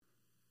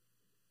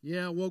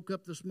Yeah, I woke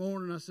up this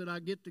morning. I said, I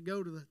get to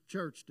go to the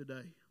church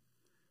today.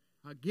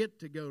 I get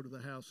to go to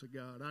the house of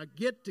God. I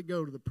get to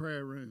go to the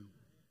prayer room.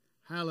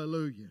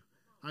 Hallelujah.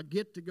 I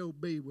get to go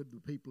be with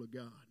the people of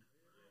God.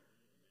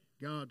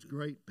 God's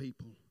great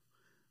people.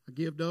 I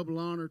give double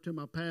honor to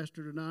my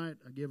pastor tonight.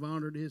 I give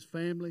honor to his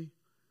family.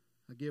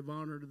 I give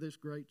honor to this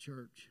great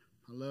church.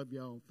 I love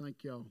y'all.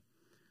 Thank y'all.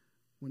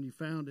 When you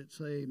found it,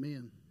 say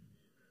amen.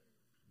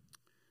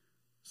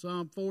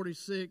 Psalm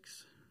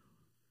 46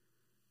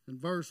 and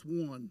verse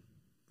 1.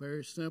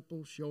 Very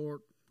simple,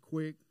 short,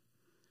 quick.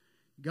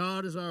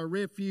 God is our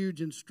refuge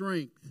and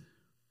strength,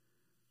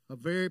 a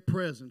very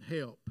present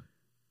help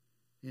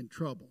in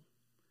trouble.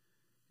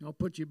 Y'all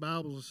put your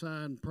Bibles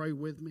aside and pray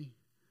with me.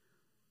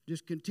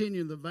 Just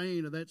continue in the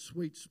vein of that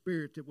sweet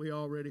spirit that we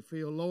already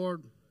feel.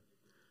 Lord,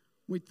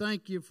 we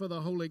thank you for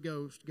the Holy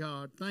Ghost,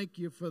 God. Thank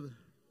you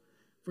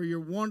for your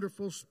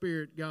wonderful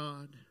spirit,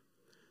 God.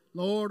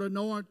 Lord,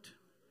 anoint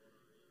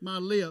my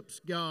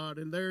lips, God,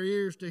 and their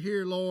ears to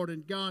hear, Lord.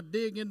 And God,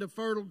 dig into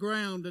fertile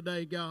ground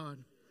today,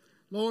 God.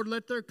 Lord,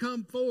 let there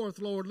come forth,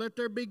 Lord. Let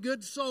there be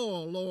good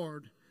soil,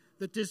 Lord,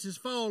 that this is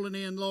fallen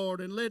in,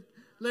 Lord. And let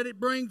it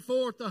bring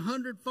forth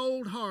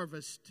 100-fold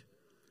harvest.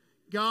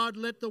 God,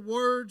 let the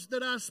words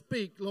that I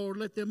speak, Lord,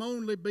 let them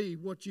only be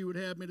what you would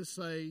have me to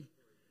say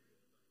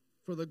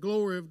for the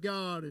glory of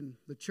God. And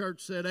the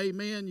church said,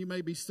 amen. You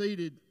may be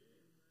seated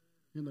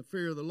in the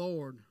fear of the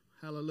Lord.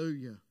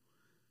 Hallelujah.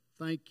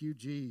 Thank you,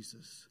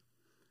 Jesus.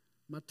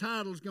 My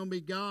title is going to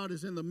be God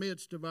is in the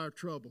midst of our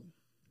trouble.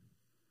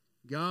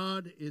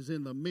 God is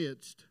in the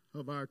midst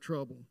of our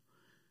trouble.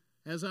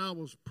 As I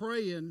was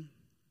praying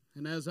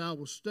and as I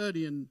was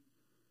studying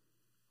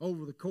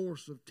over the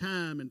course of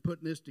time and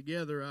putting this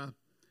together,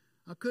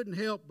 I couldn't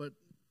help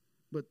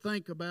but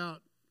think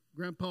about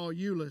Grandpa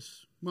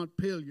Euless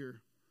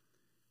Montpelier.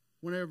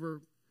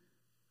 Whenever,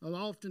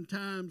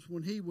 oftentimes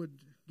when he would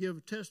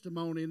give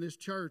testimony in this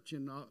church,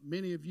 and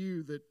many of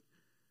you that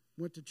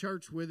went to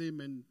church with him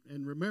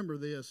and remember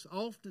this,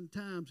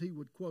 oftentimes he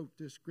would quote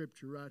this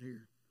scripture right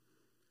here.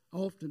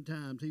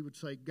 Oftentimes he would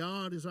say,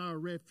 God is our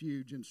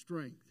refuge and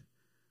strength,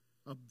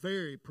 a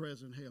very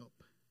present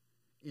help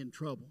in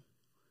trouble.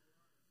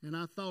 And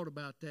I thought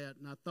about that,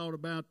 and I thought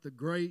about the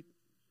great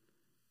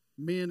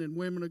men and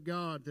women of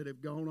God that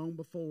have gone on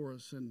before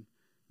us, and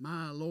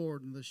my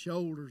Lord, and the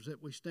shoulders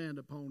that we stand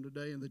upon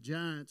today, and the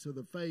giants of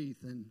the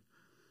faith, and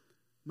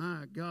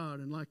my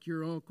God, and like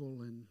your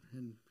uncle,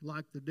 and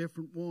like the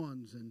different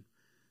ones. And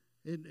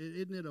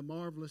isn't it a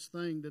marvelous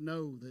thing to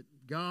know that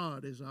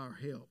God is our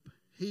help?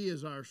 He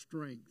is our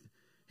strength.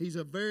 He's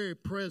a very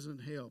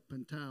present help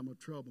in time of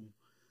trouble.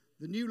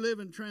 The New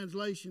Living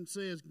Translation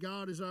says,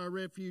 God is our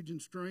refuge and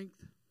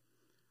strength,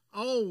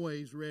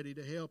 always ready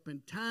to help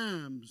in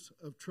times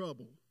of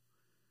trouble.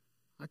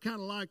 I kind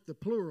of like the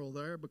plural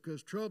there,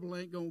 because trouble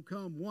ain't going to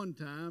come one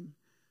time.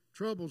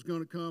 Trouble's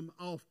going to come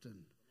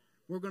often.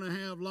 We're going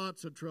to have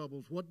lots of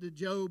troubles. What did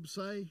Job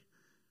say?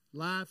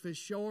 Life is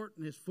short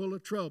and it's full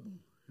of trouble.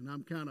 And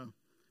I'm kind of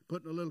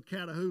putting a little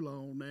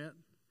Catahoula on that.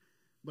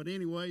 But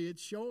anyway,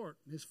 it's short.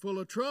 It's full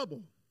of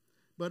trouble.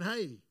 But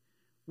hey,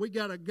 we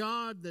got a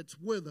God that's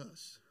with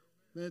us.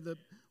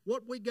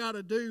 What we got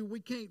to do,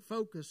 we can't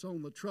focus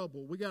on the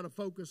trouble. We got to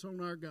focus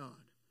on our God.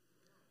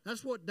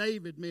 That's what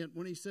David meant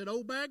when he said,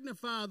 oh,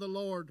 magnify the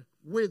Lord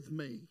with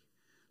me.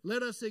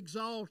 Let us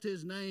exalt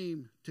his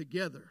name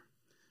together.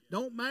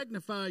 Don't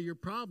magnify your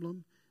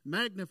problem.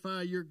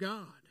 Magnify your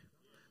God.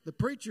 The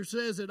preacher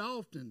says it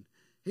often.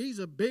 He's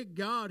a big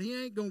God.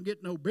 He ain't going to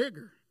get no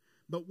bigger.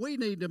 But we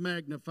need to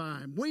magnify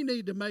him. We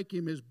need to make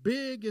him as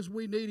big as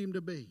we need him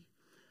to be.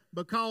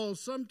 Because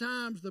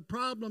sometimes the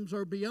problems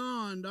are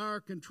beyond our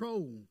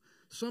control.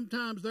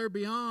 Sometimes they're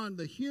beyond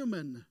the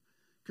human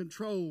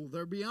control.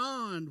 They're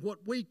beyond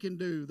what we can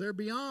do. They're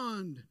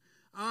beyond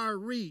our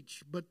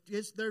reach. But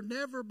they're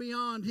never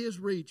beyond his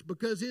reach,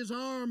 because his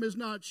arm is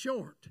not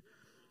short.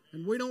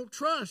 And we don't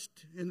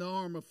trust in the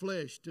arm of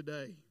flesh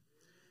today.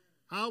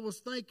 I was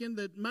thinking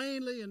that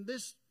mainly in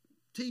this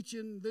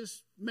teaching,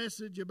 this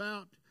message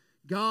about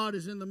God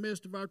is in the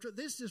midst of our trouble,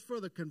 this is for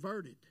the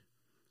converted.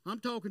 I'm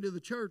talking to the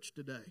church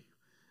today.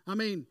 I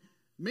mean,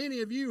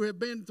 many of you have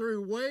been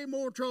through way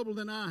more trouble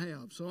than I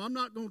have. So I'm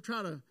not going to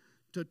try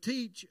to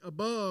teach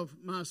above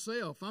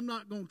myself. I'm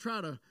not going to try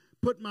to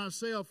put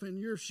myself in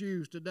your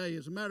shoes today.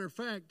 As a matter of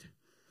fact,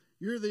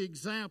 you're the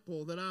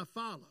example that I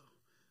follow.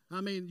 I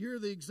mean, you're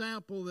the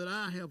example that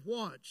I have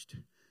watched.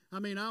 I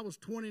mean, I was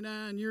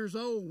 29 years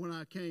old when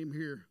I came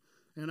here.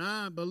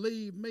 And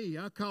believe me,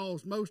 I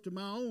caused most of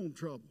my own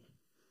trouble.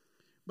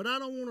 But I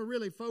don't want to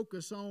really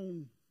focus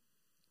on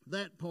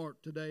that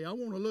part today. I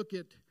want to look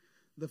at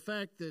the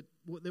fact that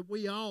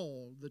we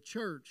all, the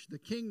church, the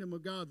kingdom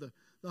of God,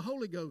 the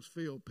Holy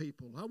Ghost-filled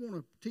people, I want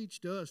to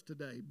teach to us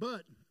today.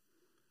 But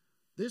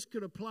this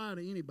could apply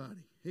to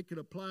anybody. It could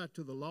apply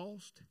to the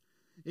lost.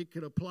 It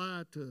could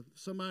apply to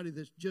somebody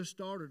that's just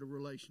started a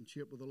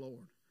relationship with the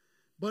Lord.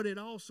 But it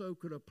also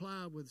could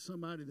apply with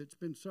somebody that's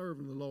been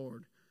serving the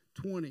Lord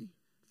 20,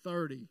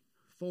 30,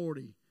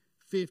 40,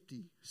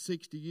 50,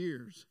 60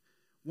 years.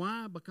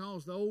 Why?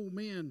 Because the old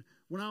men,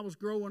 when I was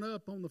growing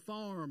up on the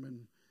farm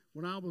and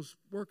when I was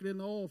working in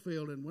the oil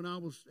field and when I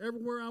was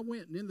everywhere I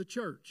went and in the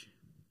church,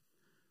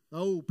 the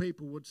old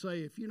people would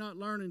say, if you're not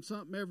learning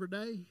something every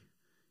day,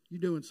 you're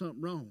doing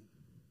something wrong.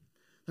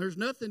 There's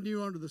nothing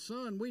new under the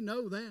sun. We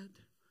know that.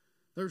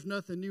 There's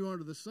nothing new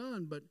under the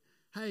sun, but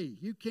hey,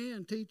 you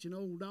can teach an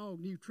old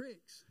dog new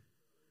tricks.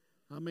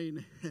 I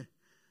mean,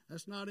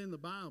 that's not in the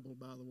Bible,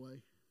 by the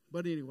way.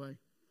 But anyway,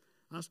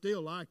 I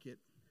still like it.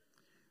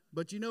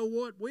 But you know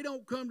what? We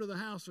don't come to the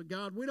house of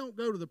God. We don't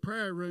go to the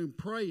prayer room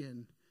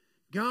praying,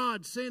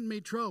 God, send me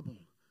trouble.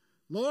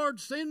 Lord,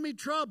 send me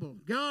trouble.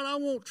 God, I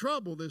want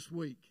trouble this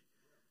week.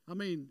 I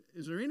mean,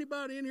 is there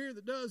anybody in here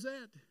that does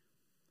that?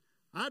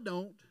 I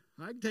don't.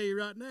 I can tell you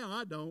right now,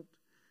 I don't.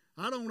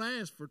 I don't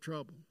ask for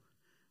trouble.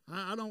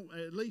 I don't,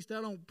 at least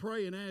I don't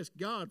pray and ask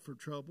God for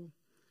trouble.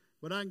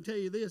 But I can tell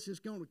you this, it's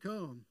going to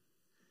come.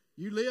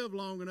 You live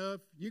long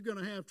enough, you're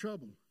going to have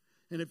trouble.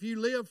 And if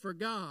you live for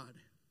God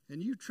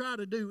and you try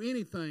to do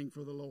anything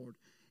for the Lord,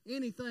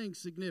 anything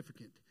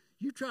significant,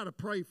 you try to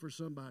pray for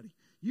somebody,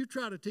 you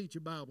try to teach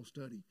a Bible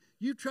study,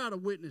 you try to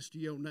witness to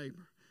your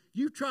neighbor,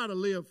 you try to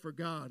live for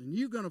God, and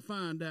you're going to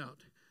find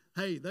out,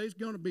 hey, there's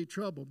going to be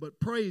trouble, but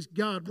praise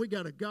God, we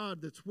got a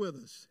God that's with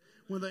us.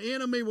 When the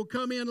enemy will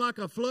come in like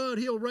a flood,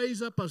 he'll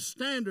raise up a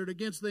standard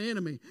against the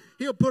enemy.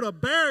 He'll put a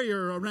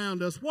barrier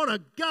around us. What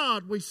a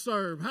God we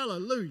serve.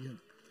 Hallelujah.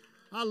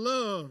 I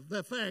love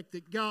the fact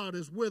that God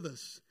is with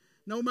us.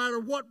 No matter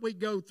what we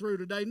go through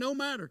today, no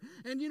matter.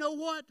 And you know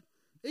what?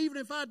 Even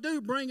if I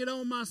do bring it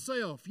on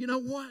myself, you know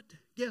what?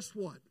 Guess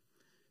what?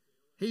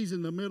 He's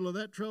in the middle of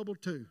that trouble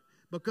too.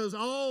 Because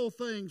all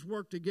things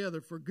work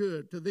together for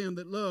good to them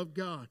that love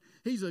God.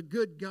 He's a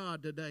good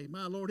God today,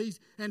 my Lord.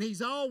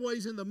 He's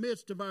always in the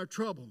midst of our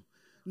trouble.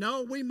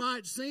 No, we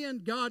might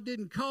sin. God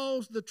didn't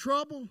cause the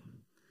trouble.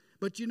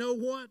 But you know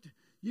what?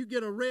 You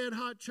get a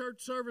red-hot church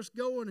service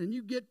going and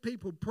you get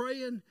people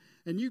praying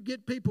and you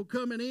get people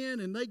coming in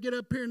and they get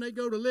up here and they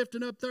go to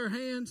lifting up their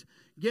hands.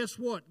 Guess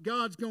what?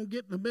 God's going to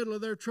get in the middle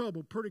of their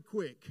trouble pretty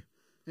quick.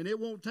 And it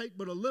won't take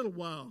but a little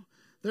while.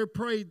 They're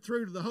prayed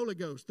through to the Holy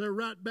Ghost. They're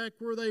right back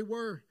where they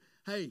were.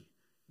 Hey,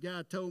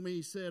 guy told me,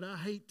 he said, I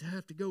hate to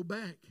have to go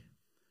back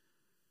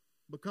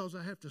because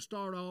I have to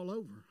start all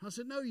over. I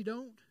said, no, you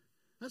don't.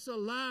 That's a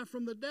lie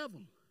from the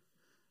devil.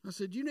 I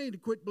said, you need to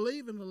quit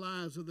believing the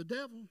lies of the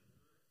devil.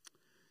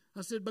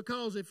 I said,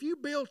 because if you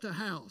built a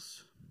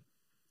house,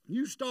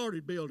 you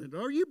started building it,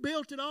 or you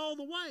built it all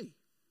the way,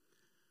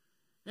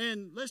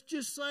 and let's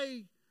just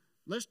say,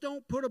 let's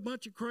don't put a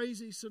bunch of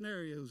crazy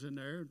scenarios in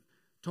there.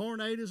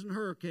 Tornadoes and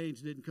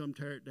hurricanes didn't come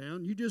tear it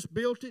down. You just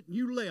built it and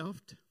you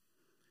left.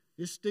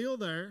 It's still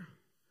there.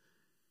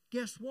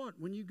 Guess what?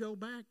 When you go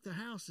back, the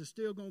house is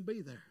still going to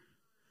be there.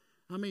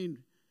 I mean,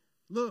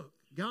 look,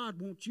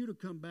 God wants you to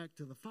come back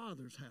to the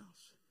Father's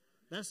house.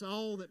 That's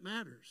all that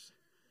matters.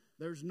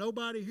 There's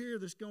nobody here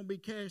that's going to be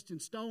casting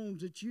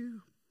stones at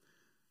you.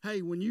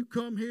 Hey, when you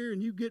come here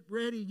and you get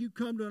ready, you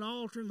come to an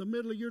altar in the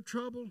middle of your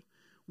trouble,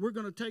 we're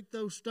going to take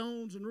those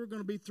stones and we're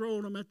going to be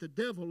throwing them at the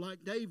devil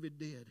like David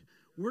did.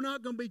 We're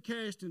not going to be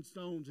casting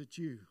stones at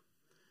you.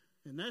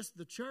 And that's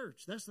the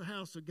church. That's the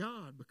house of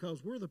God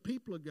because we're the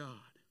people of God.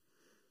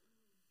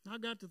 I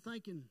got to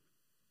thinking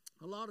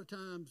a lot of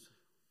times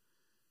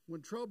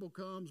when trouble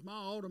comes, my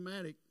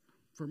automatic,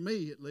 for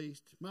me at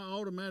least, my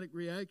automatic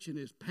reaction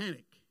is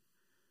panic.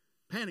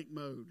 Panic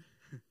mode.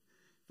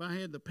 If I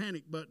had the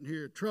panic button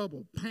here,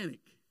 trouble,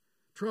 panic.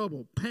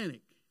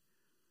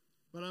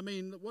 But I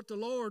mean, what the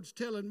Lord's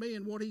telling me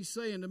and what He's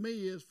saying to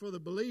me is for the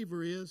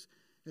believer is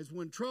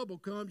when trouble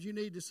comes, you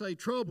need to say,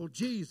 trouble,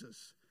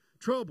 Jesus.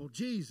 Trouble,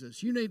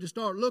 Jesus. You need to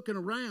start looking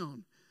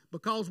around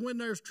because when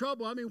there's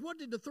trouble, I mean, what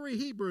did the three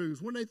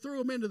Hebrews, when they threw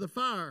them into the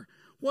fire,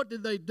 what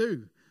did they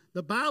do?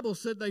 The Bible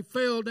said they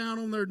fell down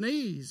on their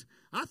knees.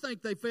 I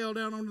think they fell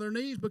down on their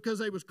knees because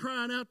they was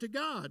crying out to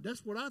God.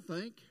 That's what I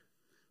think.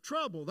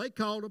 Trouble. They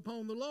called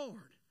upon the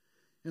Lord.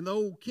 And the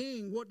old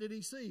king, what did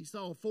he see? He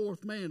saw a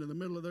fourth man in the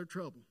middle of their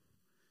trouble.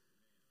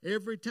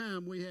 Every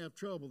time we have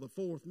trouble, the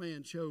fourth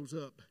man shows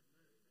up.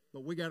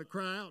 But we got to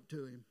cry out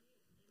to him.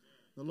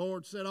 The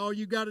Lord said, all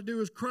you got to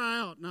do is cry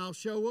out and I'll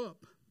show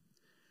up.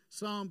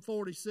 Psalm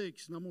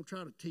 46, and I'm going to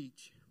try to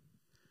teach.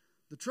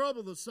 The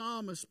trouble the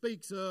psalmist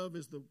speaks of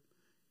is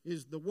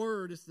the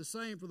word, it's the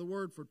same for the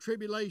word for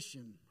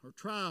tribulation or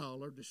trial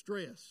or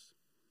distress.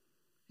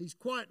 He's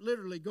quite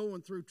literally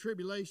going through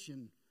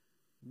tribulation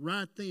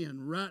right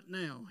then, right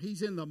now.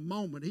 He's in the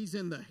moment. He's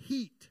in the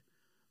heat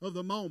of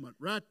the moment,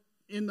 right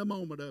in the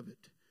moment of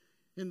it.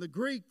 In the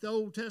Greek, the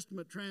Old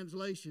Testament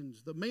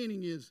translations, the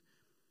meaning is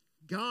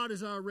God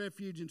is our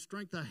refuge and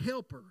strength, a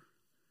helper.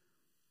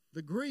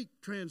 The Greek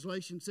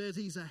translation says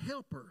He's a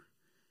helper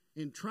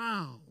in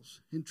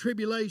trials, in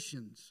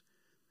tribulations.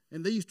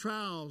 And these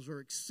trials are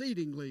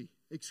exceedingly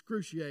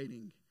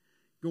excruciating,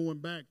 going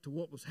back to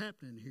what was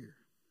happening here.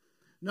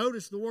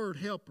 Notice the word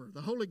helper.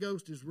 The Holy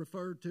Ghost is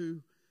referred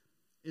to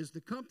as the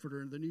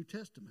comforter in the New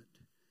Testament.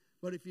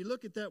 But if you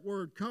look at that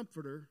word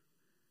comforter,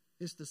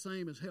 it's the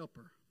same as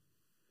helper.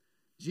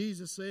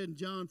 Jesus said in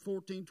John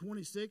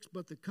 14:26,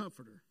 but the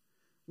Comforter,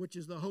 which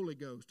is the Holy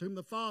Ghost, whom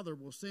the Father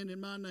will send in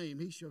my name,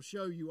 he shall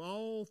show you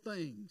all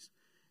things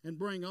and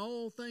bring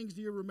all things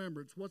to your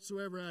remembrance,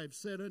 whatsoever I have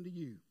said unto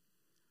you.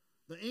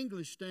 The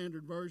English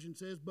Standard Version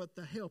says, but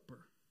the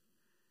Helper.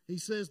 He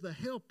says the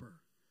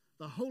Helper,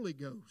 the Holy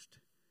Ghost,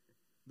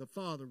 the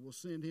Father will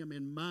send him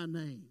in my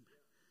name.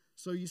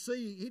 So you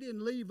see, he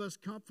didn't leave us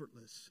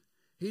comfortless.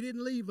 He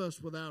didn't leave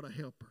us without a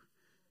helper.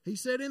 He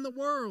said, in the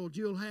world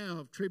you'll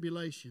have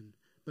tribulation,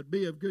 but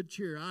be of good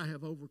cheer. I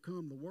have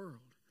overcome the world.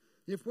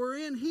 If we're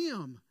in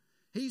him,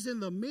 he's in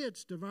the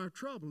midst of our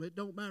trouble. It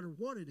don't matter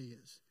what it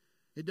is.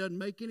 It doesn't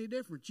make any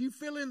difference. You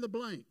fill in the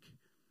blank.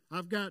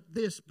 I've got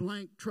this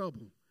blank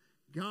trouble.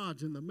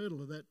 God's in the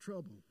middle of that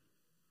trouble.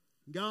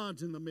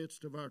 God's in the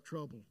midst of our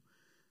trouble.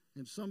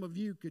 And some of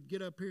you could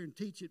get up here and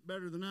teach it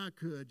better than I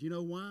could. You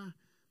know why?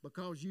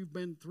 Because you've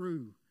been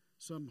through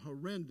some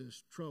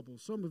horrendous trouble.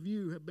 Some of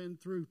you have been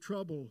through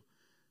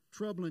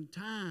troubling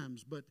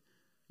times, but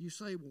you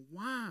say, well,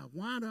 why?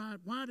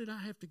 Why did I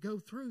have to go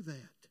through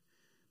that?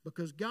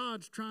 Because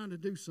God's trying to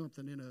do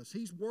something in us.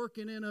 He's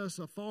working in us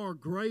a far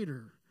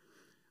greater.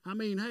 I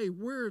mean, hey,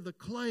 we're the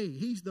clay.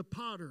 He's the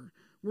potter.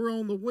 We're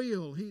on the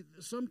wheel.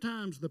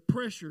 Sometimes the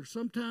pressure,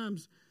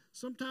 sometimes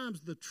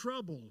the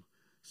trouble,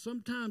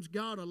 sometimes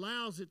God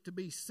allows it to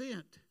be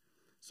sent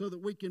so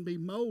that we can be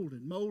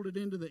molded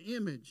into the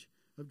image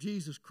of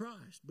Jesus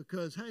Christ.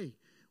 Because, hey,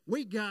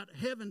 we got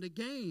heaven to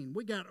gain.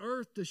 We got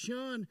earth to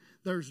shun.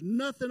 There's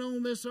nothing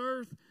on this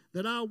earth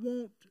that I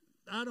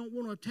don't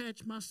want to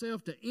attach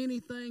myself to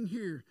anything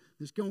here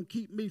that's going to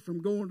keep me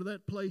from going to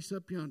that place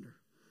up yonder.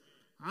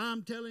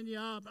 I'm telling you,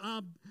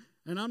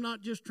 and I'm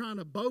not just trying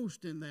to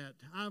boast in that.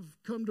 I've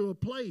come to a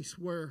place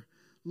where,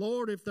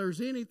 Lord, if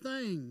there's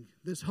anything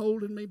that's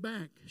holding me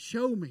back,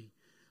 show me.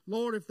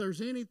 Lord, if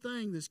there's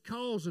anything that's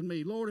causing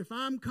me, Lord, if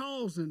I'm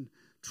causing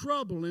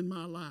trouble in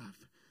my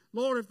life,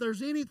 Lord, if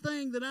there's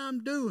anything that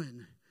I'm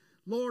doing,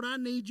 Lord, I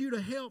need you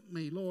to help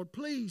me. Lord,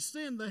 please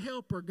send the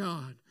helper,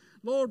 God.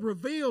 Lord,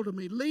 reveal to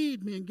me,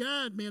 lead me and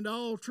guide me into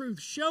all truth.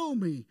 Show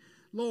me,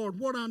 Lord,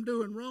 what I'm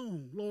doing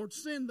wrong. Lord,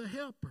 send the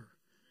helper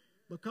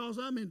because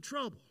I'm in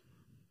trouble.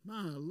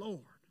 My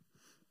Lord.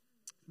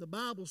 The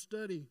Bible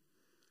study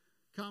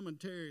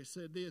commentary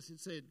said this. It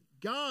said,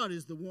 God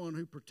is the one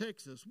who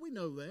protects us. We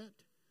know that.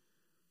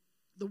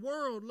 The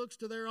world looks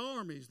to their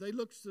armies. They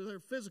look to their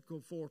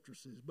physical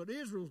fortresses. But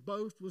Israel's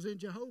boast was in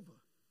Jehovah.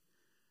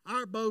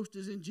 Our boast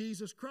is in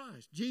Jesus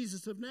Christ,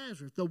 Jesus of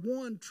Nazareth, the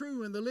one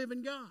true and the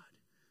living God.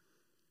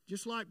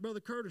 Just like Brother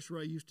Curtis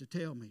Ray used to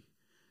tell me.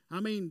 I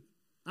mean,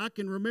 I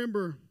can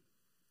remember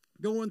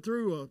going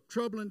through a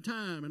troubling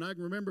time, and I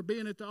can remember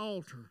being at the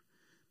altar,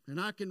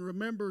 and I can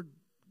remember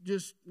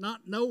just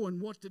not knowing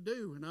what to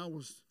do, and I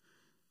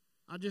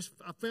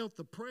felt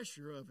the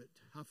pressure of it.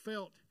 I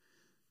felt,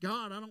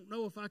 God, I don't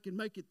know if I can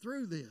make it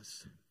through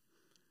this.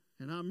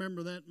 And I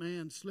remember that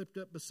man slipped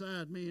up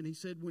beside me, and he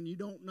said, when you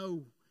don't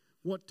know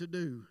what to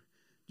do,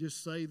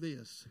 just say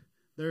this: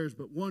 there's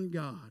but one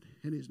God,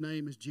 and his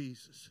name is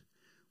Jesus.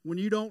 When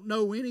you don't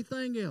know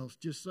anything else,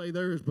 just say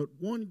there is but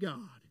one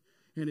God,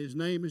 and his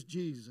name is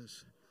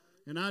Jesus.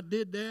 And I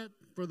did that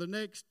for the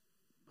next,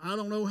 I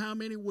don't know how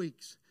many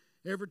weeks.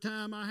 Every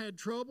time I had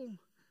trouble,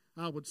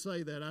 I would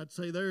say that. I'd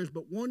say there is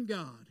but one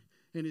God,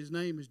 and his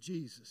name is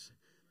Jesus.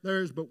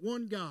 There is but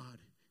one God,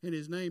 and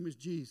his name is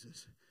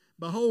Jesus.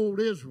 Behold,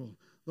 Israel,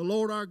 the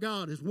Lord our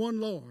God is one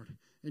Lord,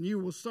 and you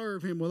will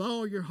serve him with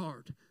all your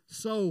heart,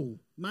 soul,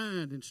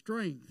 mind, and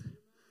strength.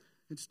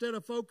 Instead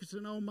of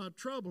focusing on my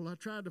trouble, I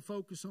tried to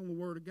focus on the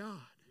Word of God.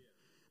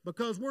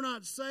 Because we're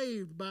not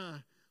saved by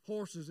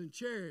horses and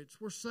chariots.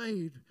 We're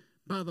saved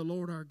by the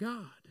Lord our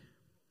God.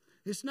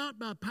 It's not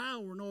by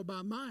power nor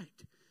by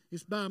might.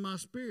 It's by my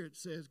Spirit,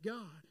 says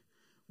God.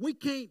 We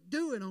can't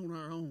do it on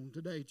our own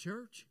today,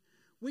 church.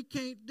 We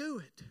can't do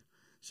it.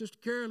 Sister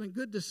Carolyn,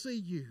 good to see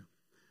you.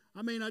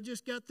 I mean, I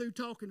just got through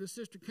talking to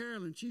Sister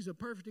Carolyn. She's a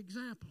perfect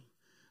example.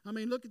 I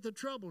mean, look at the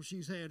trouble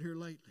she's had here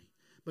lately.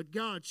 But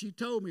God, she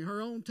told me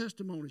her own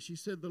testimony. She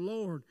said, the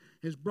Lord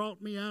has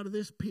brought me out of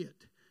this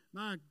pit.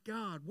 My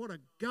God, what a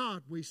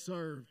God we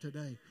serve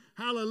today.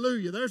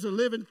 Hallelujah. There's a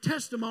living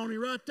testimony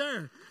right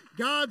there.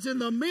 God's in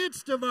the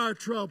midst of our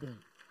trouble.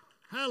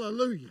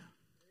 Hallelujah. Amen.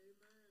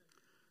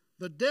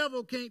 The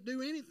devil can't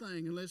do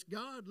anything unless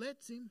God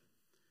lets him.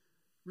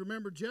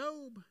 Remember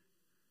Job?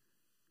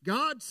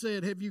 God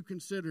said, have you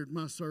considered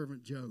my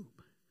servant Job?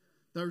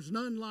 There's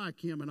none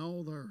like him in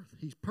all the earth.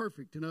 He's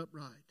perfect and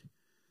upright.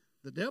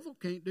 The devil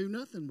can't do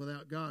nothing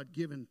without God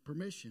giving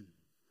permission.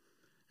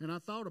 And I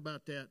thought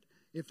about that.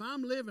 If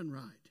I'm living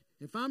right,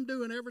 if I'm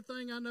doing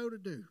everything I know to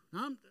do,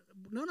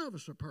 none of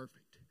us are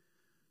perfect.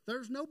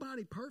 There's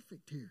nobody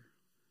perfect here.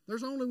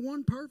 There's only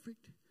one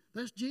perfect.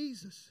 That's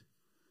Jesus.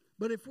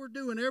 But if we're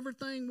doing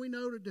everything we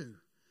know to do,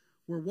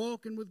 we're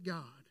walking with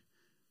God,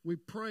 we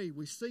pray,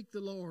 we seek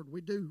the Lord,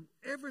 we do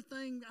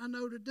everything I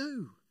know to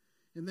do,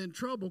 and then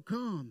trouble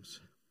comes,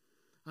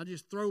 I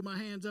just throw my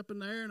hands up in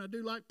the air and I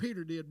do like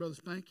Peter did, Brother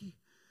Spanky.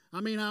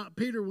 I mean,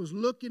 Peter was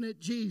looking at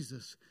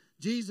Jesus.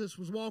 Jesus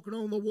was walking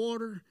on the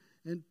water,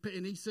 And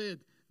he said,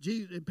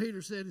 and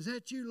Peter said, "Is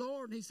that you,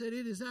 Lord?" And he said,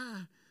 "It is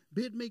I.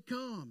 Bid me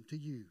come to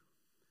you."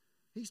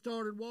 He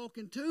started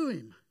walking to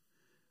him.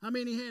 I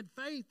mean, he had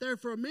faith there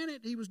for a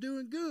minute. He was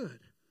doing good.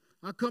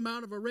 I come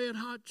out of a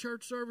red-hot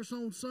church service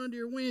on Sunday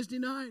or Wednesday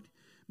night.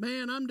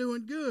 Man, I'm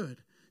doing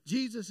good.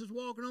 Jesus is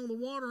walking on the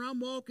water. I'm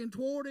walking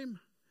toward him.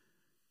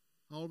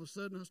 All of a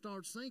sudden, I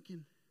start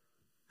sinking.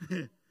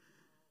 And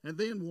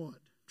then what?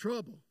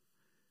 Trouble.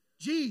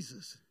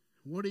 Jesus,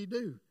 what did he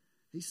do?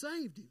 He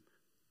saved him.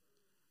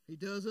 He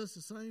does us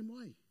the same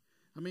way.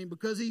 I mean,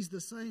 because he's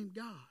the same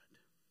God.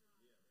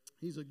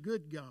 He's a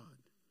good God.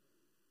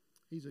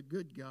 He's a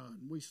good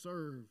God. We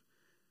serve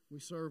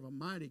a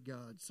mighty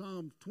God.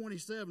 Psalm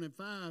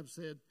 27:5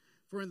 said,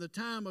 "For in the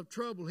time of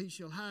trouble he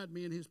shall hide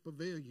me in his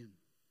pavilion.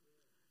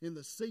 In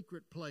the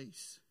secret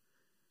place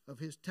of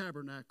his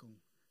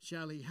tabernacle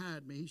shall he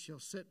hide me. He shall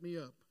set me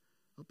up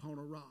upon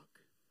a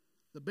rock."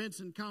 The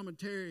Benson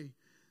commentary,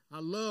 I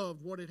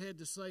loved what it had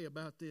to say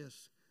about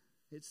this.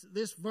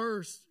 This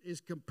verse is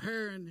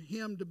comparing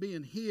him to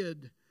being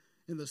hid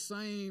in the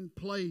same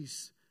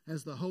place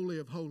as the Holy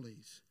of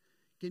Holies.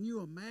 Can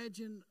you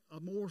imagine a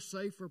more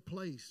safer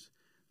place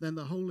than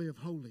the Holy of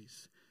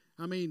Holies?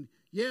 I mean,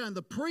 yeah, and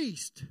the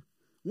priest,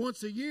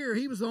 once a year,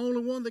 he was the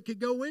only one that could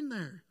go in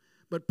there.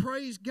 But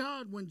praise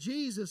God, when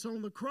Jesus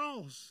on the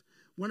cross,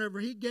 whenever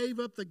he gave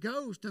up the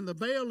ghost and the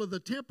veil of the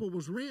temple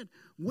was rent,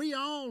 we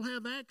all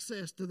have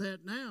access to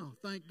that now,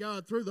 thank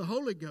God, through the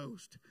Holy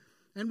Ghost.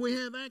 And we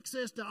have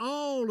access to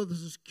all of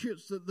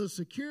the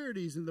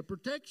securities and the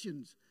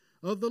protections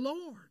of the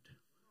Lord.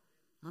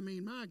 I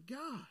mean, my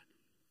God,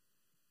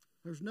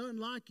 there's none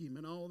like him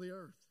in all the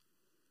earth.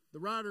 The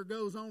writer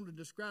goes on to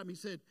describe him. He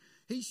said,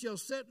 "He shall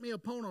set me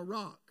upon a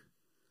rock,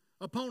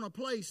 upon a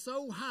place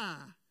so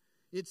high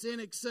it's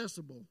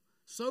inaccessible,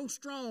 so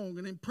strong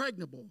and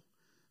impregnable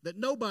that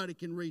nobody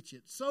can reach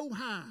it, so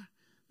high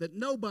that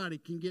nobody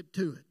can get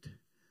to it."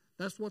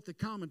 That's what the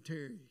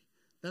commentary,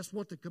 that's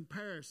what the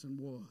comparison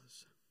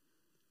was.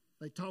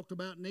 They talked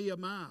about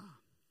Nehemiah.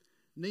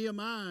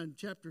 Nehemiah in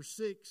chapter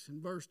 6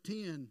 and verse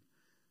 10,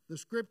 the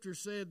scripture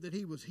said that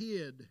he was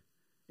hid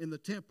in the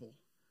temple.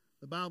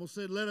 The Bible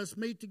said, "Let us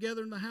meet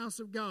together in the house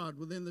of God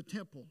within the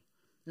temple,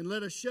 and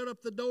let us shut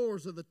up the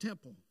doors of the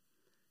temple."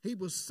 He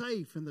was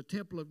safe in the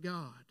temple of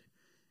God.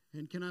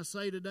 And can I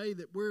say today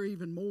that we're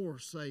even more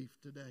safe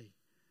today?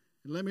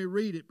 And let me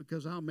read it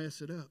because I'll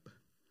mess it up.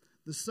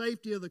 "The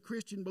safety of the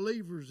Christian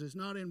believers is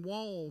not in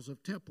walls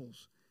of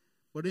temples,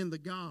 but in the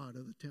God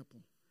of the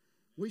temple."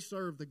 We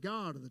serve the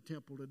God of the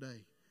temple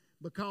today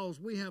because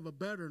we have a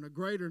better and a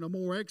greater and a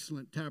more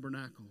excellent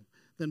tabernacle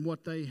than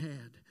what they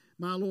had.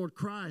 My Lord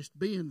Christ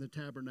being the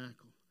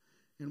tabernacle.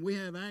 And we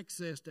have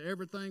access to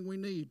everything we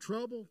need.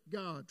 Trouble,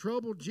 God.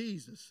 Trouble,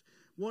 Jesus.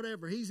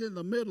 Whatever. He's in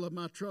the middle of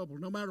my trouble,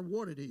 no matter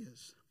what it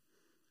is.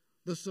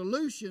 The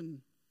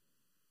solution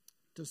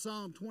to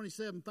Psalm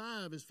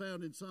 27:5 is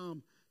found in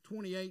Psalm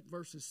 28,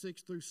 verses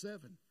 6 through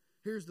 7.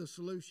 Here's the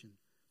solution.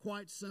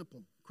 Quite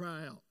simple.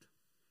 Cry out.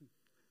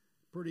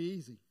 Pretty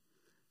easy.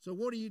 So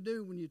what do you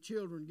do when your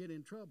children get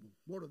in trouble?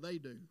 What do they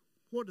do?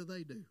 What do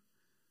they do?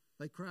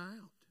 They cry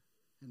out.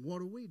 And what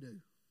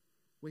do?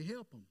 We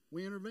help them.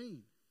 We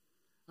intervene.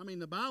 I mean,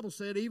 the Bible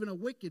said even a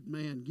wicked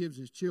man gives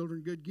his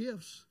children good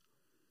gifts.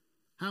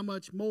 How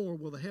much more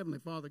will the Heavenly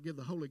Father give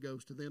the Holy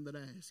Ghost to them that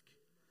ask?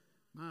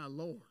 My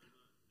Lord.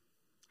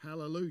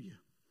 Hallelujah.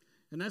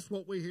 And that's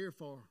what we're here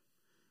for.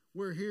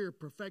 We're here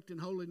perfecting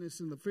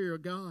holiness in the fear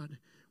of God.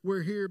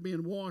 We're here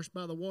being washed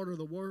by the water of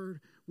the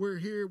Word. We're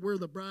here, we're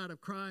the bride of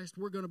Christ.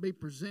 We're going to be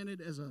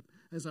presented as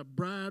a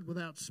bride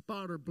without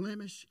spot or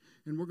blemish,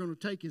 and we're going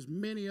to take as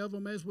many of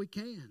them as we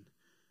can.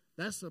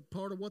 That's a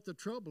part of what the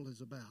trouble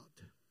is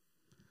about.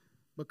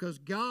 Because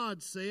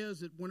God says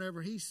that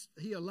whenever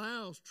He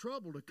allows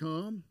trouble to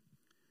come,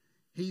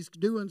 He's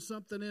doing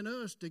something in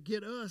us to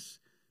get us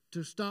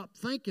to stop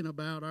thinking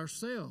about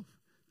ourselves,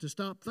 to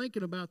stop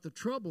thinking about the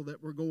trouble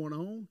that we're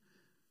going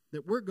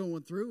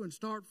through, and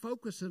start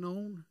focusing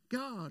on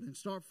God and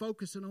start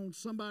focusing on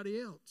somebody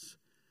else.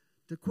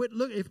 To quit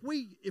look. If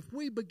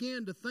we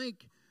begin to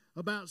think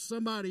about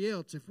somebody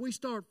else, if we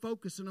start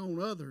focusing on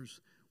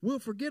others, we'll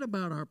forget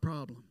about our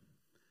problem.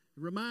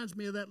 It reminds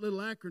me of that little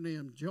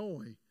acronym,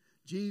 JOY.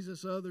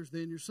 Jesus, others,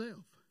 then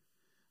yourself.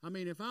 I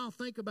mean, if I'll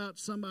think about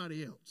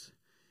somebody else,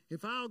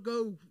 if I'll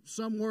go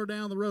somewhere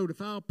down the road,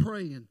 if I'll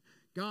pray and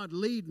God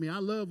lead me. I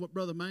love what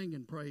Brother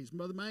Mangan prays.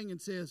 Brother Mangan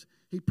says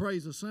he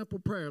prays a simple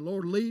prayer.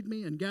 Lord, lead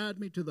me and guide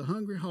me to the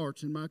hungry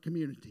hearts in my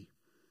community.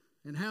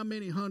 And how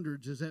many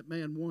hundreds has that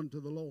man won to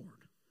the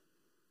Lord?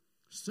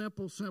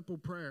 Simple, simple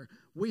prayer.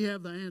 We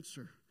have the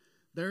answer.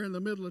 They're in the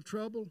middle of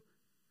trouble.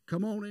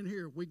 Come on in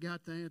here. We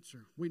got the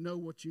answer. We know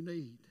what you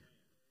need.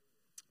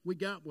 We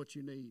got what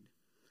you need.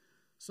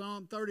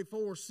 Psalm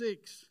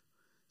 34:6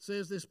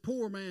 says this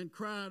poor man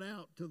cried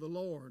out to the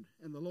Lord,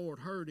 and the Lord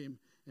heard him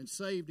and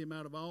saved him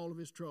out of all of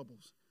his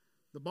troubles.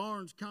 The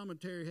Barnes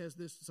commentary has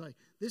this to say,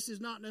 this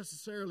is not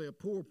necessarily a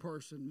poor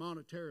person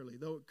monetarily,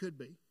 though it could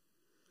be.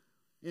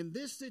 In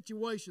this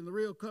situation, the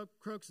real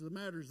crux of the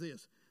matter is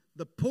this.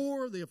 The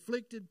poor, the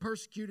afflicted,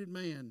 persecuted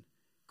man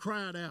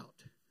cried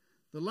out.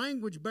 The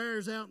language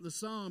bears out in the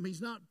psalm,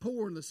 he's not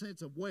poor in the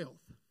sense of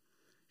wealth.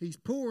 He's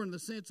poor in the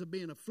sense of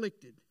being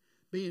afflicted,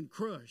 being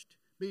crushed,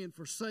 being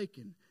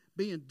forsaken,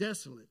 being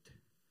desolate.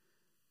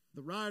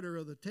 The writer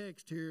of the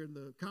text here in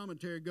the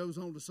commentary goes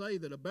on to say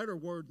that a better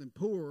word than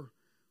poor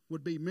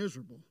would be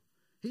miserable.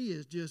 He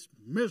is just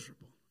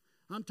miserable.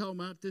 I'm talking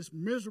about this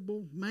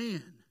miserable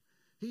man.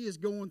 He is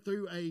going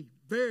through a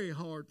very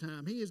hard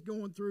time. He is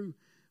going through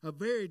a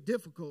very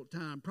difficult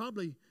time,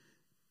 probably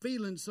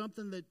feeling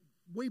something that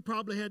we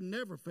probably had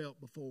never felt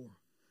before.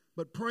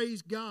 But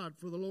praise God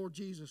for the Lord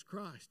Jesus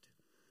Christ.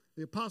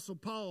 The Apostle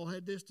Paul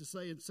had this to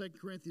say in 2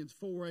 Corinthians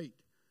 4:8.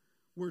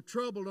 We're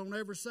troubled on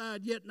every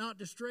side, yet not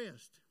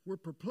distressed. We're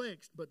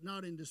perplexed, but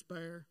not in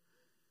despair.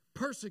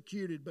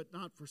 Persecuted, but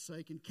not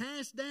forsaken.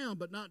 Cast down,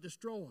 but not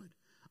destroyed.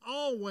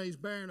 Always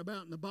bearing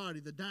about in the body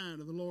the dying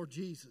of the Lord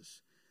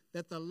Jesus,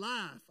 that the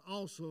life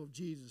also of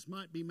Jesus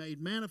might be made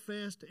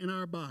manifest in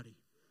our body.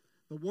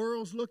 The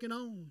world's looking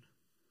on.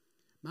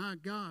 My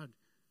God,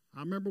 I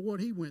remember what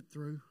he went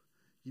through.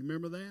 You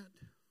remember that?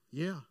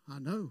 Yeah, I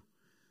know.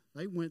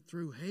 They went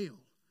through hell.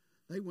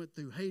 They went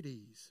through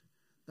Hades.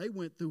 They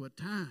went through a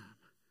time.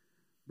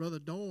 Brother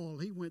Doyle,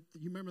 you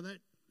remember that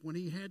when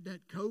he had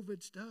that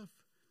COVID stuff?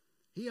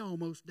 He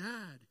almost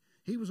died.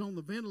 He was on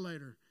the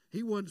ventilator.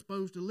 He wasn't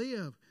supposed to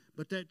live,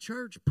 but that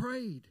church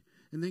prayed,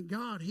 and then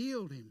God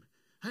healed him.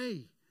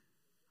 Hey,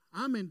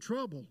 I'm in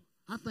trouble.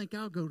 I think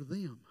I'll go to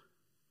them.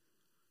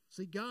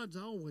 See, God's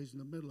always in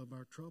the middle of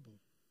our trouble.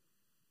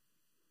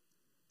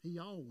 He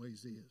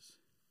always is.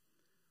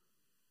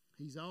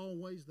 He's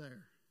always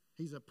there.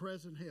 He's a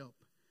present help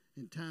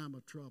in time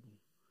of trouble.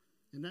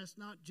 And that's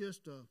not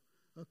just a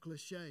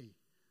cliche.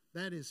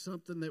 That is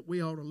something that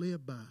we ought to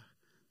live by.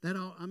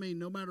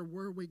 No matter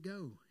where we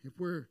go, if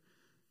we're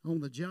on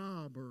the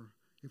job or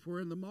if we're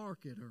in the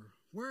market or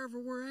wherever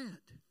we're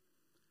at,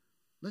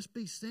 let's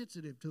be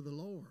sensitive to the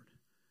Lord,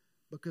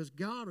 because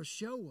God will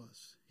show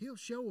us. He'll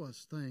show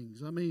us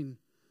things.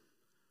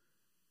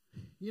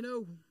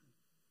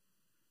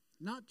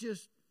 Not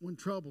just when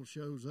trouble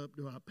shows up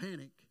do I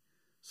panic.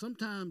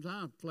 Sometimes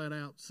I flat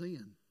out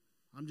sin.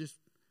 I'm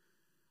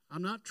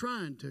not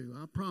trying to,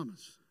 I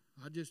promise.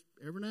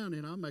 Every now and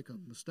then I'll make a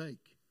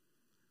mistake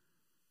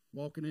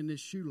walking in this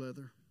shoe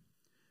leather.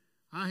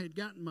 I had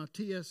gotten my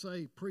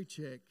TSA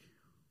pre-check.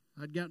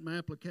 I'd gotten my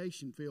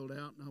application filled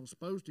out, and I was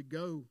supposed to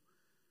go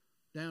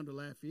down to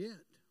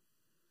Lafayette.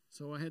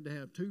 So I had to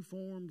have 2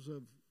 forms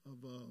of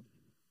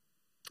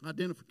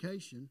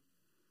identification,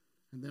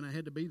 and then I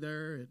had to be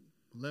there at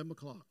 11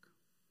 o'clock.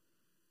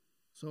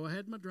 So I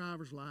had my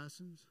driver's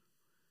license,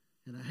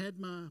 and I had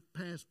my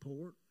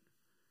passport.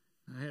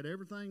 I had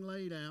everything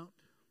laid out,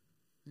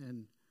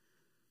 and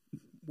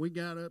we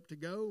got up to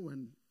go,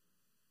 and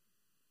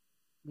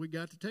we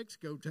got to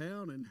Texaco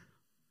town, and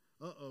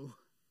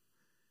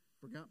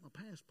forgot my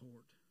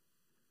passport.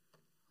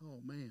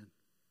 Oh, man.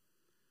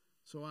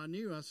 So I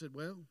said,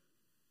 well,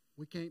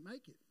 we can't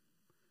make it.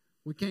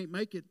 We can't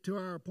make it to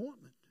our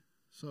appointment.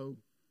 So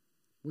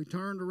we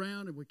turned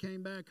around and we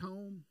came back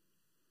home,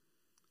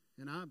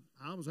 and I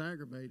was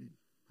aggravated.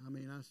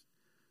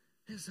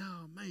 This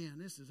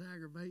is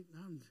aggravating.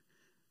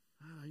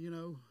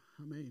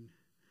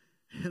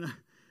 And I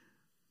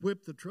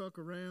whipped the truck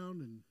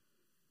around, and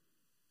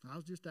I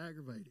was just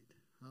aggravated.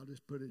 I'll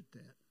just put it at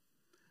that.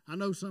 I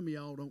know some of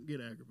y'all don't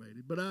get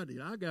aggravated, but I did.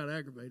 I got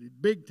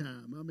aggravated big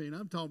time.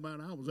 I'm talking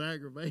about I was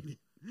aggravated.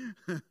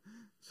 So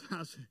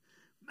I said,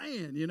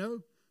 man,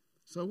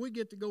 So we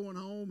get to going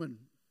home, and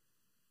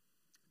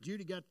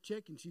Judy got to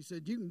check, and she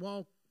said, you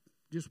can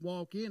just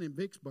walk in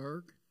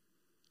Vicksburg.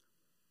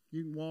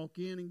 You can walk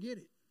in and get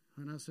it.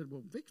 And I said,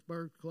 well,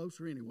 Vicksburg's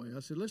closer anyway. I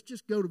said, let's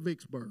just go to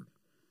Vicksburg.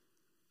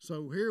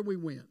 So here we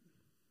went.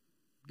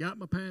 Got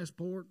my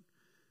passport.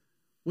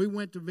 We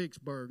went to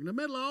Vicksburg. In the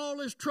middle of all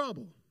this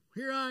trouble,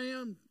 here I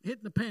am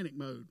hitting the panic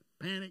mode.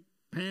 Panic.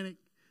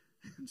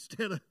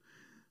 Instead of,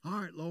 all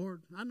right,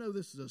 Lord, I know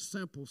this is a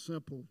simple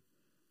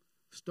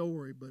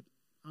story, but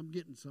I'm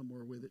getting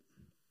somewhere with it.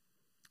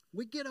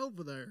 We get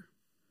over there.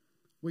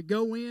 We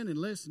go in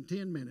less than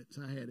 10 minutes.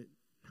 I had it.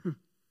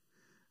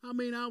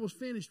 I was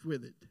finished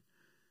with it.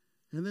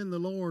 And then the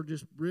Lord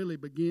just really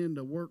began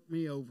to work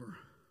me over.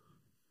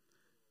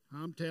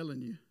 I'm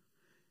telling you.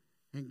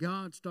 And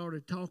God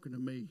started talking to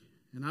me,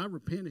 and I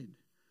repented.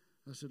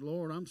 I said,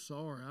 Lord, I'm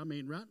sorry. Right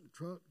in the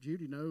truck,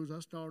 Judy knows, I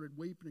started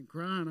weeping and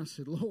crying. I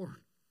said,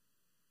 Lord,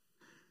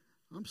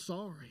 I'm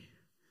sorry.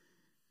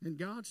 And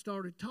God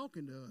started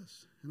talking to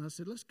us. And I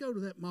said, let's go to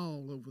that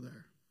mall over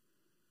there.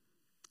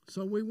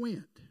 So we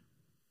went.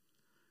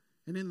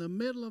 And in the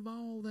middle of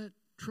all that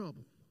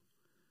trouble,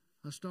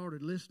 I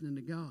started listening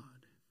to God.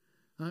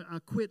 I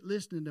quit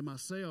listening to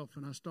myself,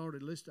 and I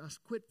started listening. I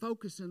quit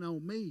focusing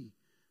on me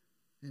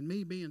and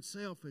me being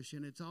selfish,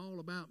 and it's all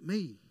about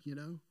me,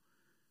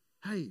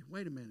 Hey,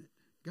 wait a minute.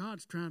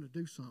 God's trying to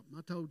do something.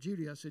 I told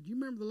Judy, I said, you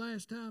remember the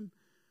last time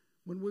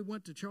when we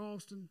went to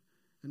Charleston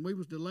and we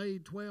was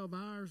delayed 12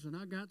 hours and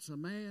I got so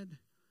mad?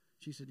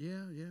 She said,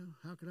 yeah,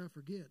 how could I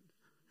forget?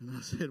 And I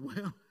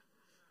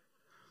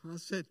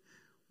said,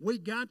 We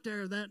got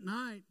there that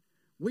night.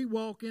 We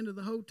walk into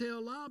the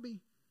hotel lobby,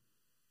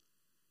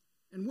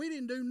 and we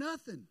didn't do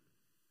nothing.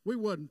 We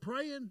wasn't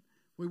praying.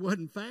 We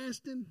wasn't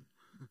fasting.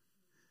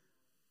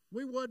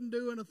 We wasn't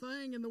doing a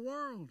thing in the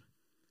world.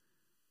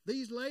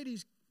 These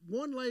ladies,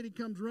 one lady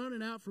comes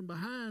running out from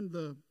behind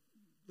the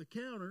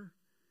counter,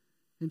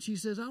 and she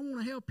says, I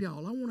want to help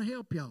y'all. I want to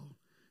help y'all.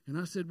 And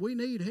I said, we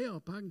need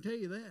help. I can tell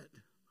you that.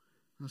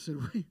 I said,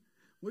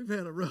 we've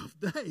had a rough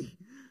day.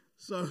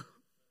 So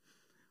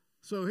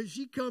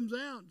she comes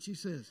out, and she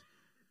says,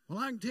 well,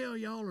 I can tell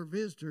y'all are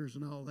visitors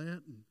and all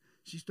that. And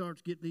she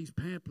starts getting these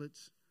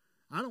pamphlets.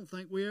 I don't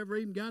think we ever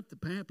even got the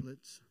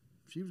pamphlets.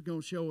 She was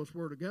going to show us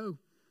where to go.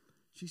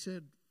 She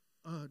said,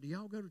 do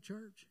y'all go to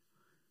church?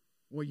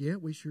 Well, yeah,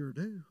 we sure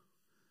do.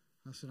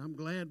 I said, I'm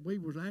glad we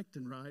was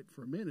acting right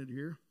for a minute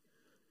here.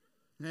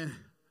 And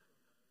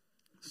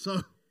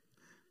so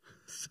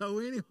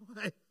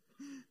anyway,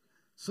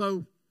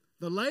 so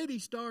the lady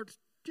starts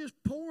just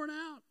pouring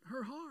out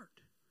her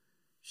heart.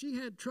 She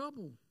had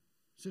trouble,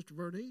 Sister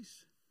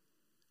Vernice.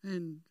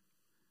 And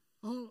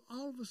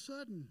all of a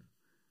sudden,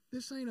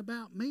 this ain't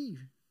about me.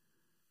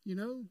 You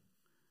know,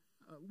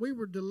 we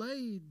were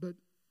delayed, but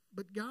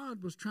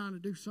God was trying to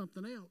do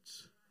something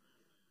else.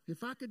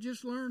 If I could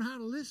just learn how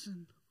to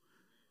listen,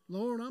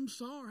 Lord, I'm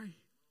sorry.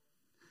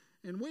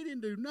 And we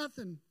didn't do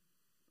nothing.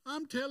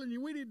 I'm telling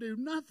you, we didn't do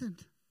nothing.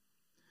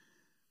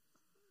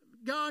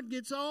 God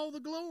gets all the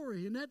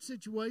glory in that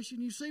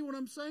situation. You see what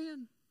I'm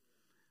saying?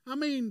 I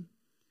mean,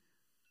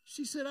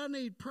 she said, I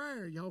need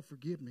prayer. Y'all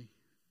forgive me.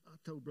 I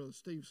told Brother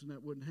Stevenson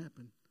that wouldn't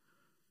happen.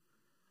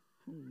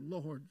 Oh,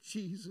 Lord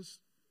Jesus.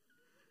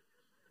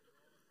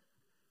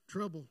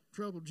 Trouble,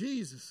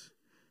 Jesus.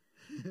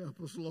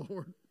 Help us,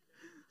 Lord.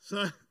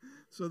 So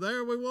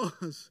there we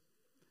was.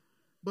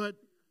 But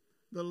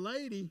the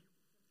lady,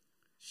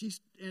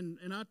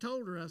 and I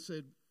told her, I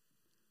said,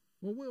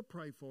 well, we'll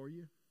pray for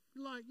you.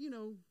 Like, you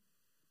know,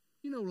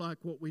 like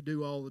what we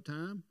do all the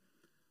time.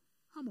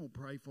 I'm going to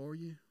pray for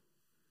you.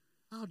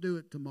 I'll do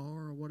it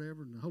tomorrow or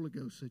whatever. And the Holy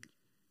Ghost said,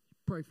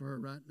 pray for her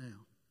right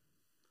now.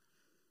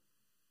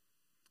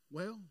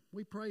 Well,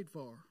 we prayed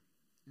for her.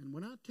 And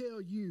when I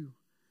tell you,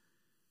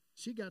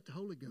 she got the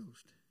Holy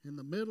Ghost in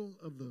the middle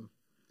of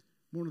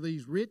one of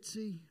these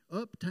ritzy,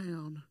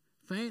 uptown,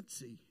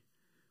 fancy,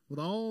 with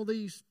all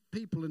these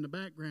people in the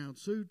background,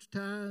 suits,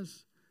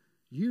 ties,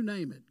 you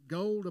name it,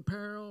 gold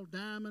apparel,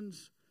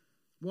 diamonds,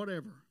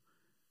 whatever.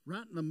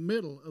 Right in the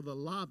middle of the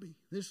lobby,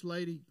 this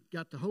lady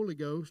got the Holy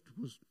Ghost,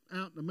 was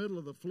out in the middle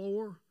of the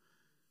floor.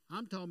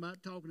 I'm talking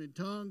about talking in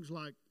tongues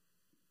like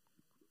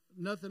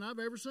nothing I've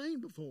ever seen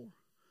before.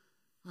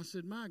 I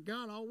said, my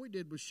God, all we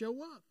did was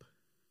show up.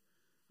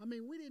 I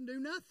mean, we didn't do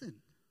nothing.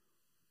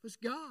 It's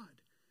God.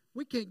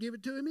 We can't give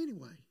it to him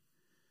anyway.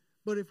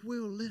 But if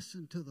we'll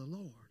listen to the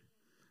Lord,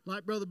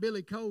 like Brother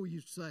Billy Cole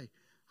used to say,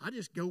 I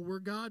just go where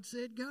God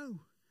said go.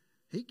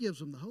 He gives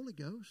them the Holy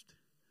Ghost.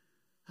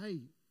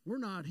 Hey, we're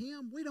not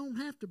him. We don't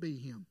have to be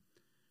him.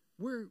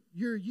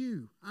 You're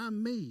you.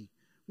 I'm me.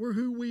 We're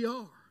who we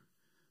are.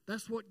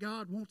 That's what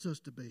God wants us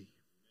to be.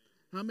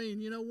 I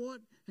mean, you know what?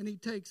 And he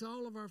takes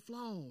all of our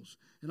flaws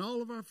and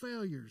all of our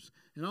failures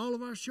and all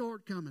of our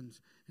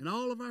shortcomings and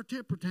all of our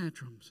temper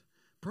tantrums.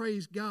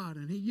 Praise God.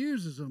 And he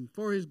uses them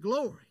for his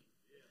glory.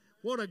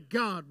 What a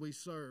God we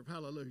serve.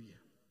 Hallelujah.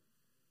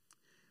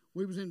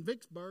 We was in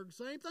Vicksburg.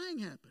 Same thing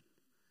happened.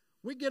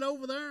 We get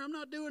over there. I'm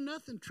not doing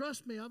nothing.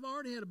 Trust me, I've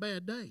already had a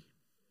bad day.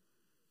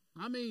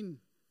 I mean,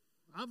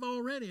 I've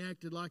already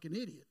acted like an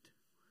idiot.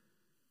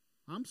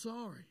 I'm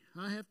sorry.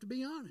 I have to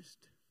be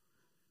honest.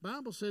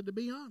 Bible said to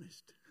be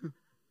honest.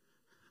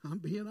 I'm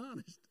being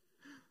honest.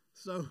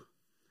 So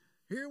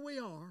here we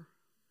are.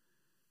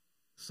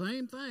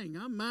 Same thing.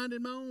 I'm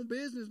minding my own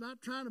business,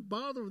 not trying to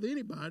bother with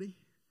anybody.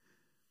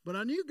 But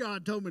I knew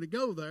God told me to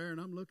go there, and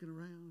I'm looking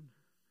around.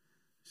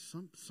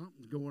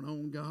 Something's going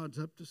on. God's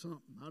up to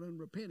something. I done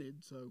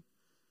repented,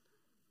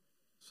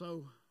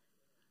 so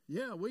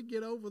yeah, we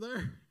get over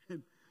there,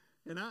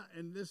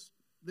 and this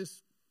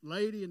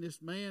lady and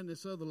this man,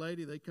 this other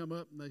lady, they come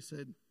up and they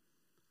said,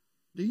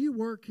 do you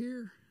work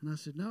here? And I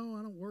said, no,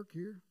 I don't work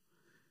here.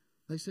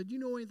 They said, you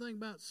know anything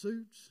about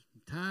suits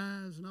and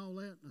ties and all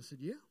that? And I said,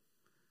 yeah.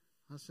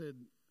 I said,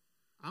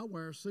 I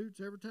wear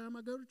suits every time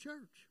I go to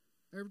church,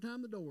 every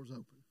time the door's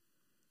open.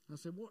 I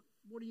said, what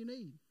do you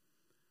need?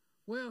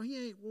 Well,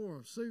 he ain't wore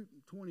a suit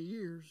in 20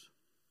 years.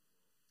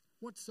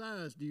 What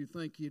size do you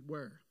think he'd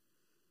wear?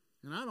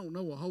 And I don't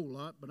know a whole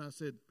lot, but I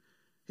said,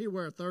 he'd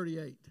wear a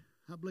 38.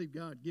 I believe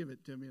God give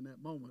it to me in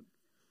that moment.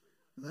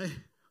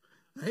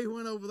 They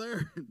went over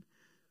there and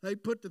they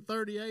put the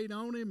 38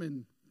 on him,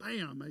 and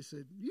bam, they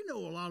said, you know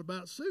a lot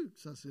about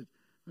suits. I said,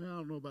 well, I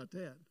don't know about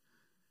that.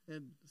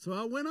 And so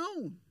I went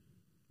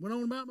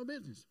on about my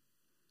business.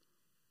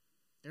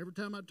 Every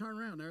time I turn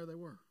around, there they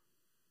were.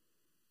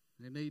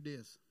 They need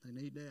this. They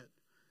need that.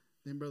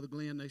 Then Brother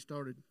Glenn, they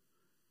started,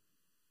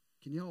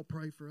 can y'all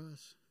pray for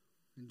us?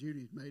 And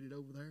Judy made it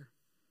over there.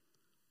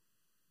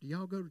 Do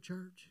y'all go to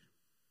church?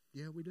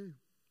 Yeah, we do.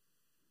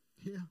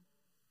 Yeah.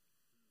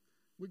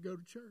 We go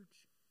to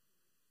church.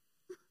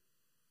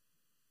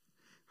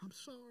 I'm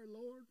sorry,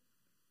 Lord.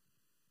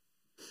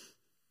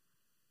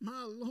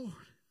 My Lord.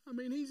 I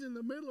mean, he's in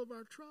the middle of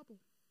our trouble.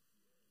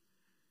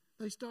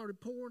 They started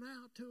pouring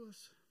out to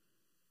us.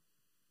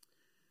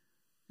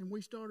 And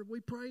we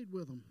prayed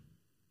with them.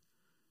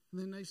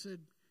 And then they said,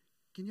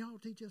 can y'all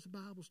teach us a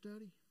Bible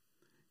study?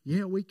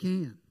 Yeah, we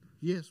can.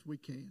 Yes, we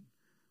can.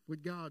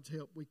 With God's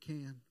help, we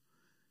can.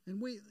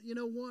 And you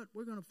know what?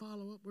 We're going to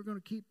follow up. We're going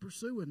to keep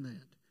pursuing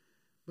that.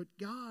 But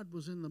God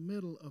was in the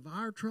middle of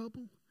our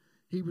trouble.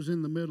 He was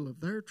in the middle of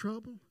their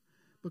trouble.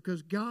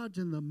 Because God's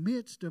in the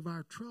midst of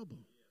our trouble.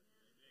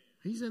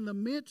 He's in the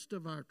midst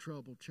of our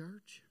trouble,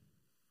 church.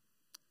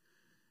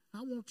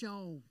 I want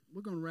y'all,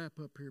 we're going to wrap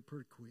up here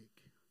pretty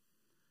quick.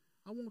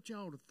 I want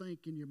y'all to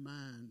think in your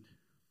mind.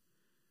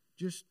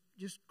 Just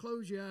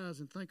close your eyes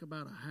and think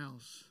about a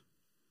house.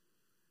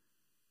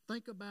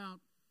 Think about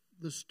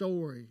the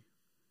story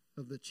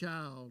of the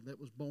child that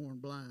was born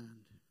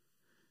blind.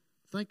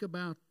 Think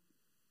about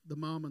the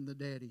mom and the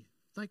daddy.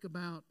 Think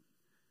about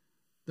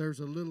there's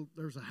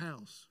a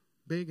house,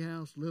 big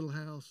house, little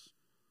house,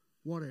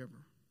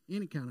 whatever,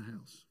 any kind of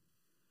house.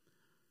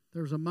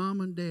 There's a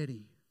mom and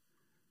daddy.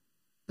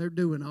 They're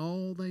doing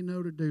all they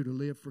know to do to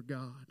live for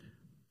God.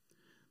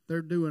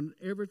 They're doing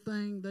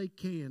everything they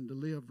can to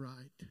live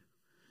right.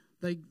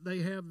 They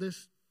have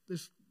this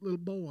little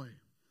boy,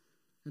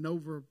 and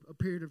over a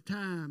period of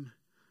time,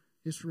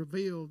 it's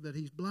revealed that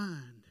he's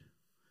blind.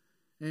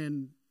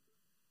 And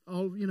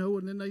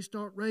and then they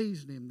start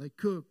raising him. They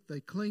cook, they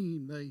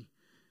clean,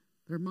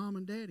 they're mom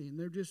and daddy, and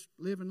they're just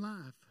living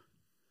life.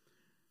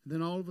 And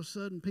then all of a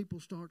sudden, people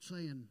start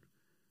saying,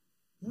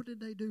 what did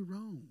they do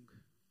wrong?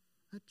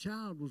 That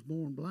child was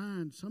born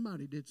blind.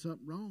 Somebody did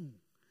something wrong.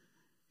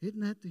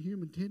 Isn't that the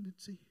human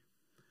tendency?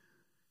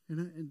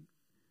 And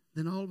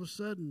then all of a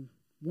sudden,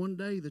 one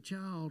day the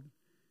child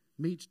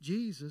meets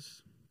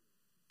Jesus,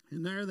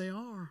 and there they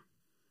are.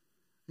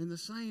 And the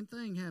same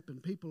thing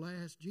happened. People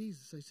asked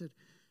Jesus, they said,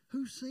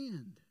 who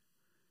sinned?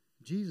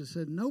 Jesus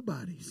said,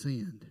 nobody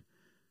sinned.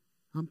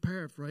 I'm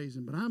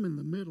paraphrasing, but I'm in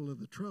the middle of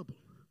the trouble.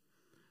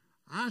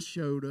 I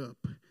showed up.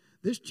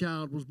 This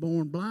child was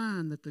born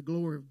blind that the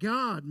glory of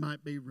God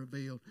might be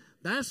revealed.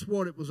 That's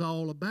what it was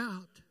all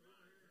about.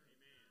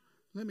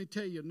 Let me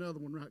tell you another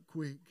one right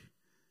quick.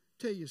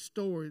 Tell you a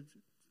story.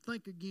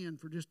 Think again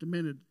for just a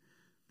minute.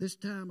 This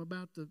time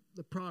about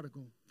the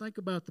prodigal. Think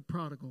about the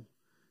prodigal.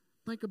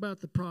 Think about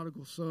the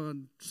prodigal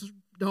son,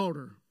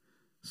 daughter,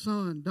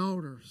 son,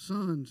 daughter,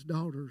 sons,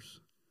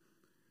 daughters.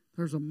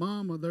 There's a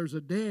mama, there's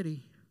a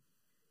daddy.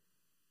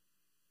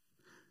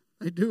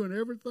 They're doing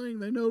everything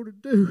they know to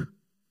do.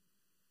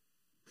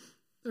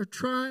 They're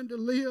trying to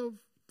live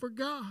for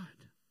God.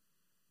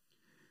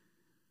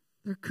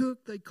 They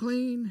cook, they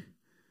clean,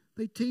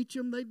 they teach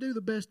them, they do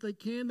the best they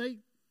can.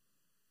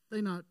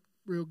 They're not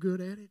real good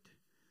at it.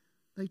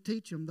 They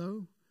teach them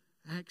though.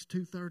 Acts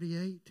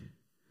 2:38,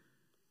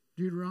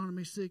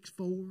 Deuteronomy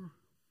 6:4.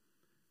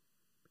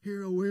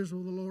 Hear, O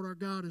Israel, the Lord our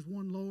God is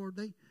one Lord.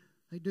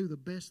 They do the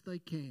best they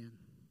can.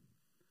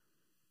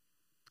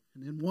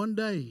 And then one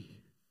day,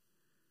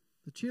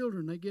 the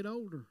children, they get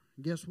older.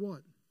 And guess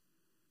what?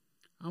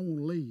 I want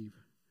to leave.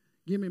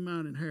 Give me my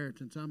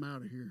inheritance. I'm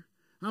out of here.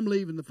 I'm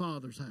leaving the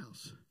Father's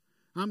house.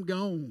 I'm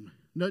gone.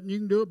 Nothing you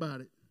can do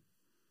about it.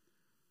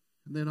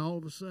 And then all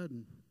of a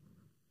sudden,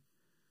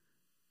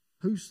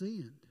 who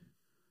sinned?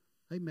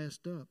 They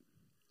messed up.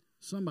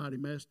 Somebody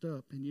messed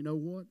up. And you know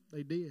what?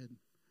 They did.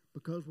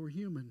 Because we're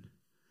human.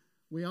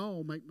 We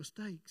all make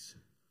mistakes.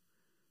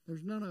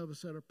 There's none of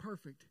us that are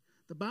perfect.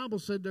 The Bible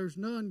said there's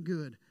none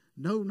good.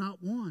 No, not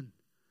one.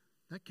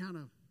 That kind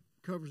of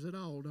covers it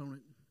all, don't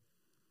it?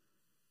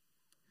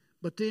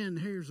 But then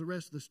here's the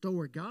rest of the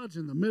story. God's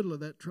in the middle of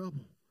that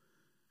trouble.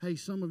 Hey,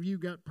 some of you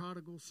got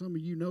prodigals. Some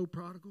of you know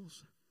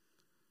prodigals.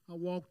 I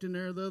walked in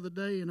there the other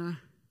day and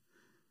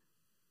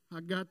I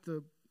got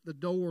the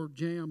door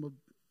jamb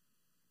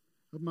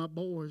of my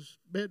boy's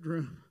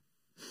bedroom.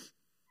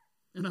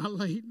 And I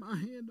laid my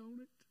hand on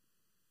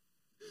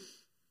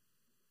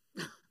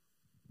it.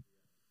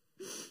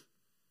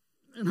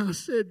 And I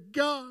said,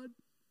 God,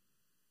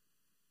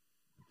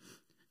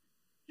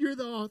 you're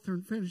the author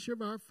and finisher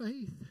of our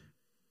faith.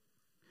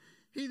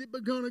 He that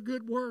begun a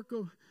good work,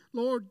 oh,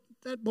 Lord,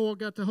 that boy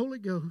got the Holy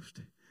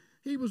Ghost.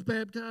 He was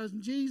baptized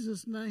in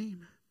Jesus'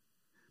 name.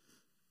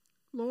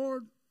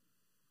 Lord,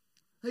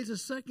 there's a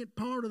second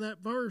part of that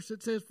verse.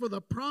 It says, for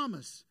the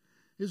promise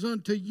is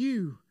unto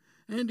you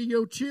and to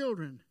your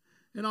children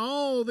and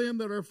all them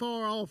that are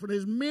far off, and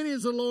as many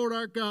as the Lord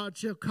our God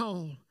shall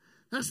call.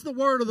 That's the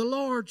word of the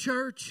Lord,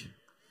 church.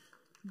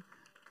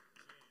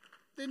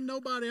 Didn't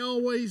nobody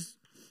always,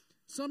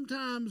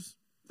 sometimes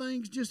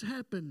things just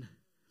happen.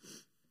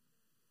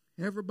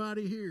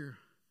 Everybody here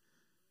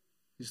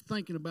is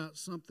thinking about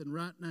something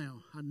right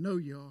now. I know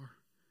you are,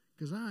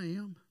 because I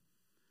am.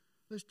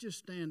 Let's just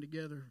stand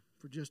together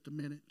for just a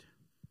minute.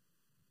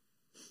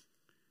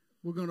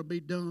 We're going to be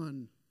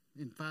done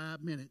in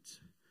 5 minutes.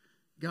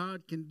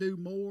 God can do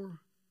more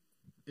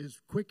as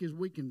quick as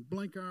we can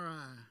blink our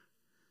eye.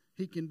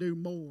 He can do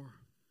more.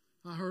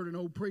 I heard an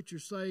old preacher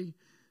say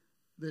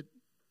that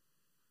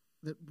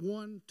that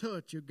one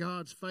touch of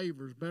God's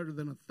favor is better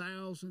than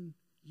 1,000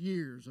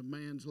 years of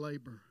man's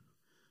labor.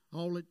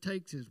 All it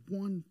takes is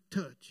one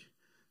touch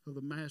of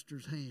the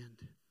Master's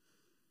hand.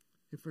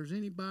 If there's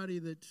anybody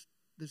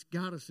that's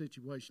got a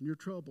situation, you're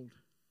troubled,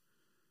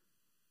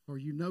 or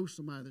you know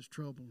somebody that's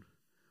troubled,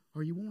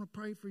 or you want to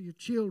pray for your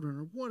children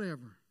or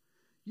whatever,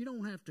 you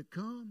don't have to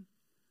come.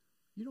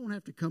 You don't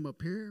have to come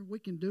up here. We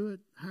can do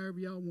it however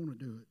y'all want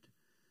to do it.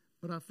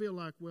 But I feel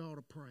like we ought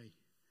to pray.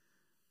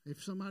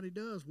 If somebody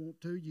does want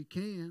to, you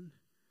can.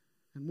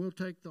 And we'll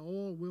take the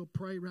oil. We'll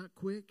pray right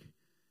quick.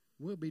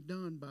 We'll be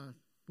done by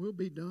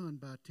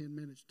 10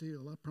 minutes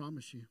till, I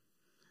promise you.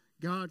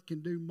 God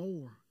can do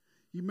more.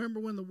 You remember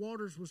when the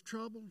waters was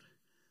troubled?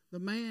 The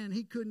man,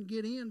 he couldn't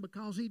get in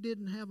because he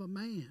didn't have a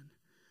man.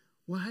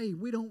 Well, hey,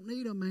 we don't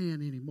need a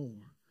man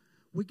anymore.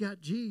 We got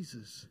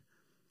Jesus.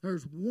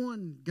 There's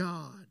one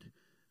God,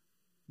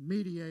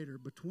 mediator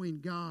between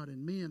God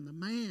and men. The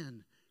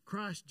man,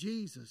 Christ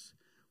Jesus.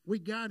 We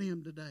got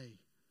him today.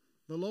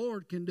 The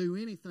Lord can do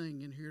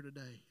anything in here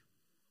today.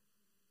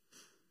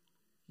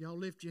 Y'all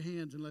lift your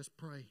hands and let's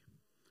pray.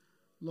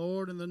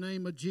 Lord, in the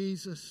name of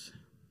Jesus,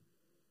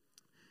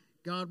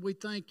 God, we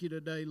thank you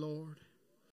today, Lord.